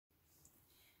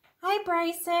Hi,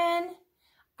 Bryson.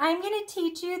 I'm going to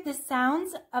teach you the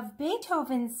sounds of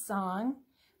Beethoven's song,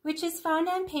 which is found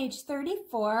on page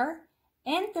 34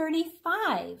 and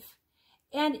 35.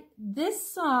 And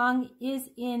this song is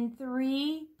in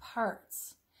 3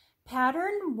 parts.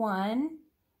 Pattern 1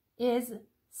 is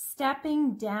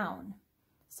stepping down.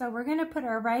 So we're going to put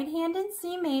our right hand in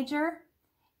C major,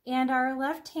 and our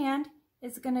left hand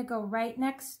is going to go right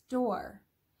next door.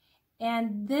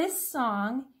 And this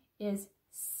song is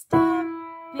stepping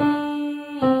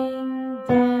down.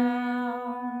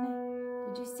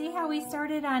 Did you see how we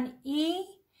started on E?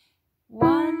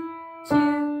 1,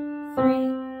 2, 3,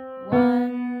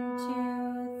 1,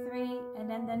 2, 3. And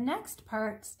then the next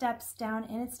part steps down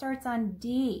and it starts on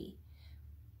D.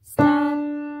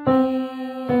 Stepping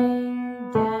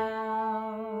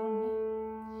down.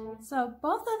 So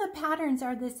both of the patterns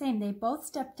are the same. They both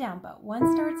step down, but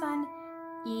one starts on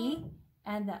E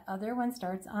and the other one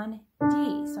starts on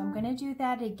D. So I'm going to do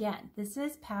that again. This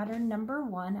is pattern number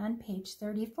 1 on page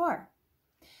 34.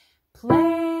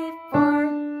 Play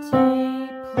forte,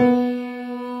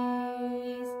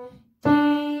 please,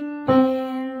 deep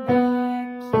in the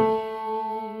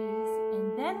keys.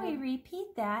 And then we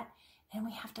repeat that and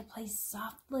we have to play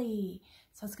softly.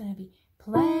 So it's going to be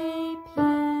play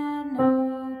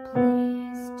piano,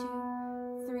 please,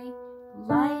 2, 3,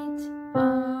 light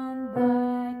on the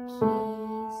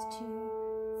keys, 2,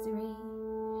 3.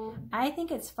 I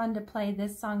think it's fun to play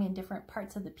this song in different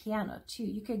parts of the piano too.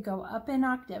 You could go up an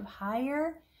octave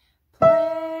higher.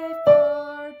 Play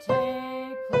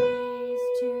forte, please,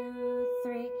 2,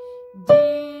 3,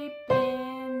 deep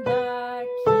in the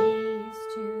keys,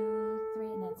 2, 3,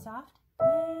 and then soft.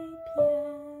 Play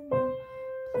piano,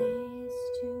 please,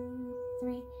 2,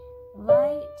 3,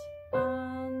 light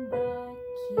on the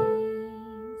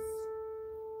keys.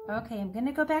 Okay, I'm going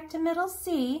to go back to middle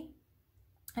C.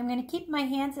 I'm going to keep my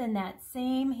hands in that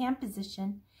same hand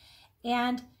position.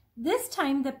 And this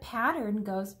time the pattern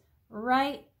goes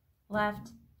right,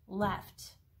 left,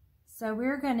 left. So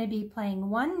we're going to be playing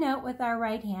one note with our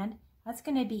right hand. That's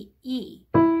going to be E.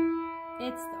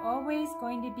 It's always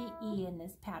going to be E in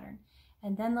this pattern.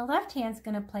 And then the left hand's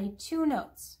going to play 2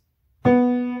 notes.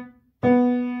 And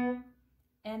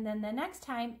then the next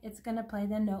time it's going to play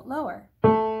the note lower.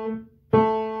 And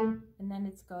then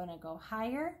it's going to go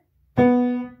higher.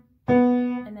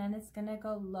 And then it's going to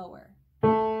go lower.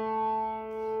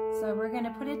 So we're going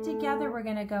to put it together. We're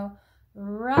going to go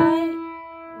right,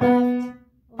 left,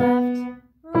 left,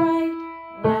 right,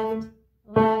 left,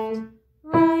 left,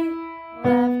 right,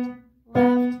 left,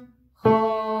 left,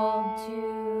 hold, 2,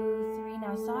 3.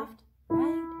 Now soft.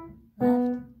 Right,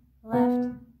 left,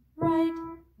 left, right,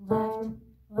 left,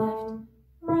 left,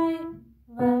 right,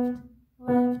 left,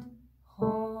 left,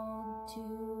 hold, 2,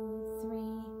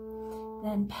 3.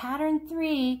 Then pattern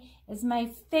 3 is my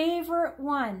favorite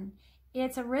one.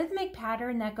 It's a rhythmic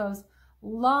pattern that goes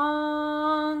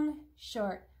long,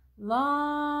 short,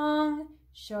 long,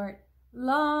 short,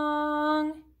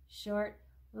 long, short,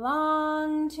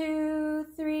 long, 2,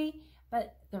 3.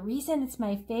 But the reason it's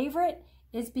my favorite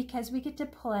is because we get to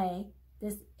play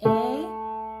this A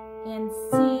and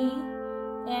C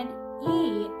and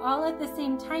E all at the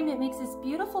same time. It makes this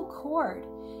beautiful chord.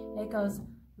 It goes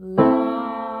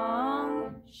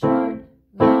long, short,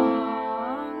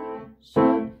 long,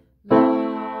 short,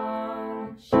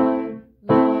 long, short,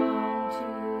 long, 2,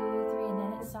 3, and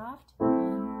then it's soft. 1,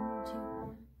 2,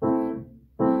 3,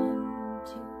 1,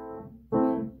 2, 3,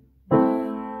 1,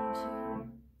 2,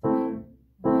 3,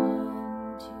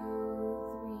 1, 2,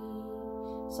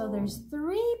 3. So there's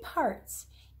 3 parts.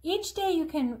 Each day you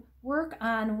can work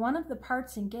on one of the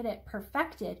parts and get it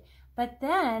perfected, but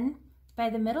then by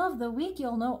the middle of the week,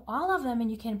 you'll know all of them and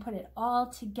you can put it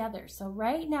all together. So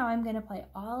right now I'm going to play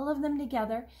all of them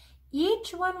together.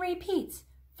 Each one repeats.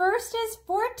 First is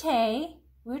forte,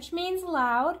 which means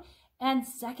loud, and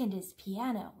second is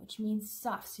piano, which means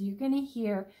soft. So you're going to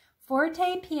hear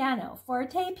forte, piano,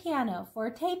 forte, piano,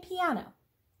 forte, piano.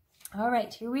 All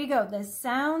right, here we go. The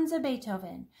sounds of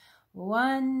Beethoven.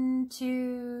 1,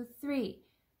 2, 3.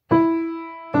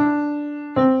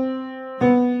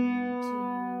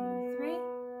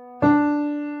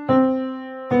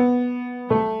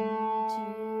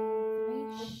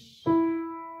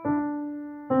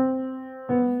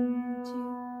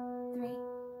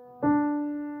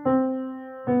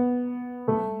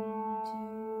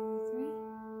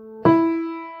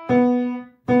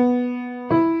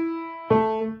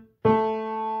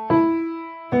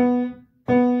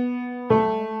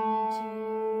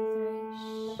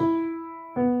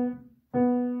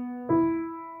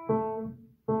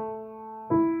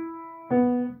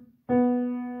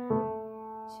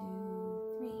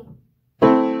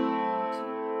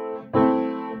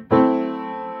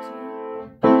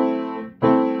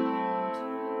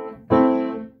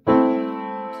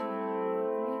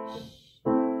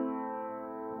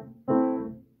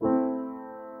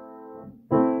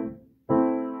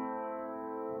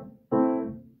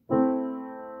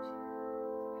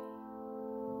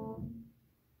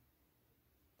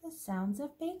 sounds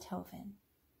of Beethoven.